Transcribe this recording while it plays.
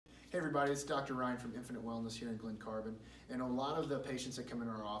Hey everybody, it's Dr. Ryan from Infinite Wellness here in Glen Carbon, and a lot of the patients that come in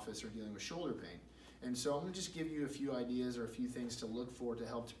our office are dealing with shoulder pain. And so I'm going to just give you a few ideas or a few things to look for to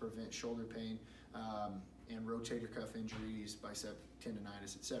help to prevent shoulder pain and rotator cuff injuries, bicep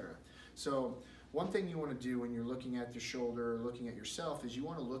tendonitis, etc. So one thing you want to do when you're looking at your shoulder or looking at yourself is you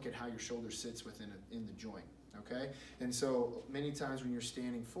want to look at how your shoulder sits in the joint. Okay, and so many times when you're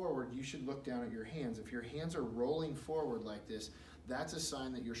standing forward, you should look down at your hands. If your hands are rolling forward like this, that's a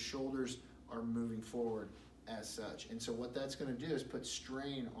sign that your shoulders are moving forward as such. And so what that's going to do is put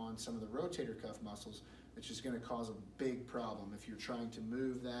strain on some of the rotator cuff muscles, which is going to cause a big problem if you're trying to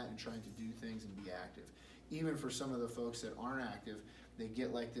move that and trying to do things and be active. Even for some of the folks that aren't active, they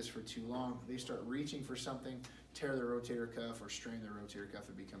get like this for too long, they start reaching for something, tear their rotator cuff or strain their rotator cuff,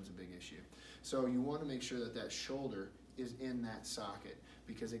 it becomes a big issue. So you want to make sure that that shoulder is in that socket,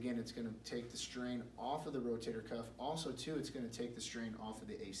 because again, it's going to take the strain off of the rotator cuff. Also too, it's going to take the strain off of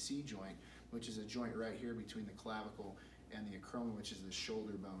the AC joint, which is a joint right here between the clavicle and the acromion, which is the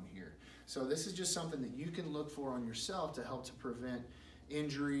shoulder bone here. So this is just something that you can look for on yourself to help to prevent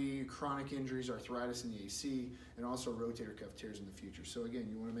injury, chronic injuries, arthritis in the AC, and also rotator cuff tears in the future. So again,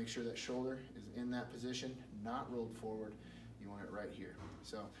 you want to make sure that shoulder is in that position, not rolled forward. You want it right here.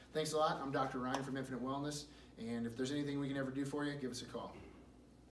 So thanks a lot. I'm Dr. Ryan from Infinite Wellness, and if there's anything we can ever do for you, give us a call.